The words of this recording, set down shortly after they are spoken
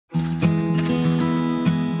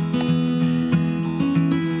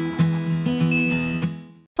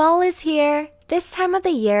Fall is here! This time of the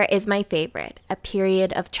year is my favorite. A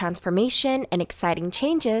period of transformation and exciting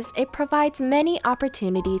changes, it provides many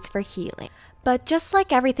opportunities for healing. But just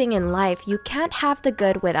like everything in life, you can't have the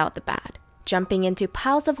good without the bad. Jumping into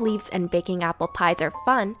piles of leaves and baking apple pies are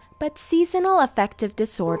fun, but seasonal affective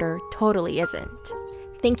disorder totally isn't.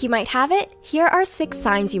 Think you might have it? Here are 6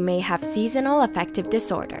 signs you may have seasonal affective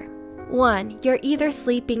disorder. 1. You're either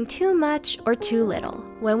sleeping too much or too little.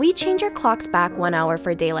 When we change our clocks back 1 hour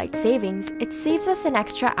for daylight savings, it saves us an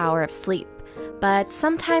extra hour of sleep. But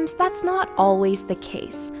sometimes that's not always the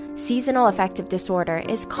case. Seasonal affective disorder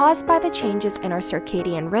is caused by the changes in our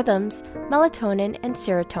circadian rhythms, melatonin and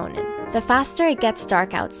serotonin. The faster it gets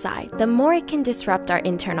dark outside, the more it can disrupt our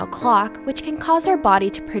internal clock, which can cause our body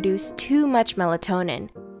to produce too much melatonin,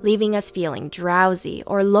 leaving us feeling drowsy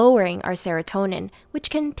or lowering our serotonin, which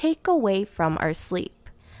can take away from our sleep.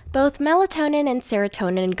 Both melatonin and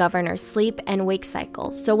serotonin govern our sleep and wake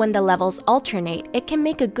cycles, so when the levels alternate, it can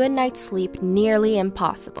make a good night's sleep nearly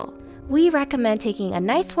impossible. We recommend taking a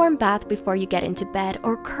nice warm bath before you get into bed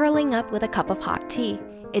or curling up with a cup of hot tea.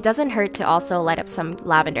 It doesn't hurt to also light up some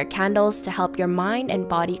lavender candles to help your mind and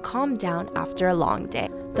body calm down after a long day.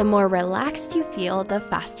 The more relaxed you feel, the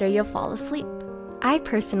faster you'll fall asleep. I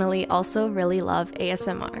personally also really love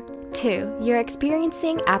ASMR. 2. You're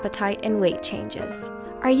experiencing appetite and weight changes.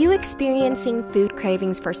 Are you experiencing food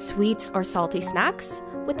cravings for sweets or salty snacks?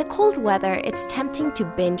 With the cold weather, it's tempting to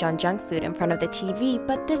binge on junk food in front of the TV,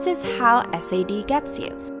 but this is how SAD gets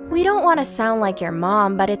you. We don't want to sound like your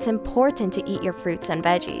mom, but it's important to eat your fruits and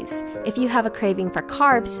veggies. If you have a craving for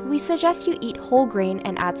carbs, we suggest you eat whole grain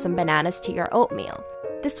and add some bananas to your oatmeal.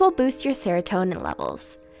 This will boost your serotonin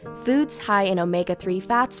levels. Foods high in omega-3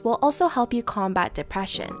 fats will also help you combat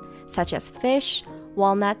depression, such as fish,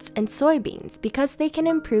 walnuts, and soybeans, because they can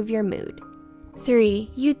improve your mood. 3.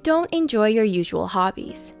 You don't enjoy your usual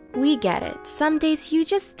hobbies. We get it. Some days you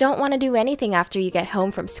just don't want to do anything after you get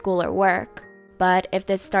home from school or work. But if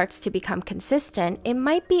this starts to become consistent, it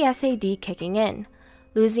might be SAD kicking in.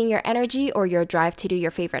 Losing your energy or your drive to do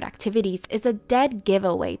your favorite activities is a dead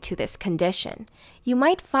giveaway to this condition. You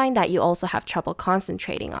might find that you also have trouble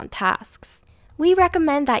concentrating on tasks. We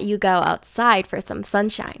recommend that you go outside for some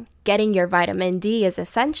sunshine. Getting your vitamin D is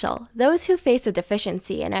essential. Those who face a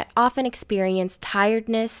deficiency in it often experience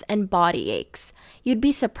tiredness and body aches. You'd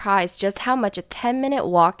be surprised just how much a 10-minute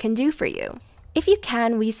walk can do for you. If you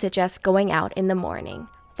can, we suggest going out in the morning.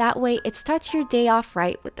 That way, it starts your day off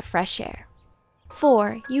right with the fresh air.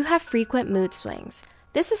 4. You have frequent mood swings.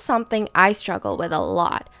 This is something I struggle with a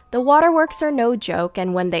lot. The waterworks are no joke,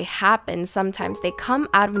 and when they happen, sometimes they come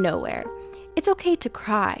out of nowhere. It's okay to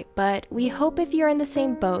cry, but we hope if you're in the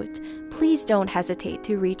same boat, please don't hesitate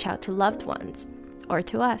to reach out to loved ones, or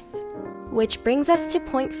to us. Which brings us to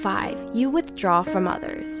point 5, you withdraw from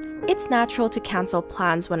others. It's natural to cancel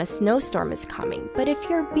plans when a snowstorm is coming, but if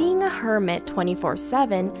you're being a hermit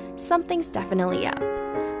 24/7, something's definitely up.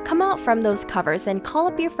 Come out from those covers and call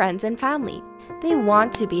up your friends and family. They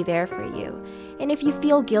want to be there for you. And if you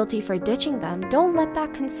feel guilty for ditching them, don't let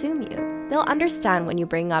that consume you. They'll understand when you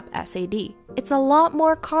bring up SAD. It's a lot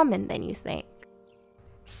more common than you think.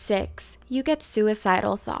 6. You get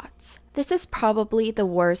suicidal thoughts. This is probably the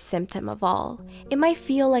worst symptom of all. It might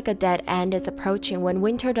feel like a dead end is approaching when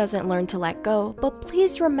winter doesn't learn to let go, but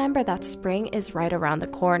please remember that spring is right around the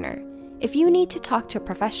corner. If you need to talk to a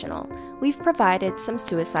professional, we've provided some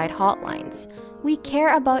suicide hotlines. We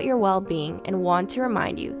care about your well-being and want to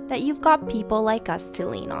remind you that you've got people like us to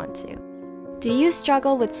lean on to. Do you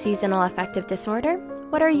struggle with seasonal affective disorder?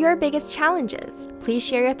 What are your biggest challenges? Please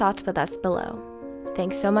share your thoughts with us below.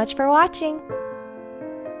 Thanks so much for watching!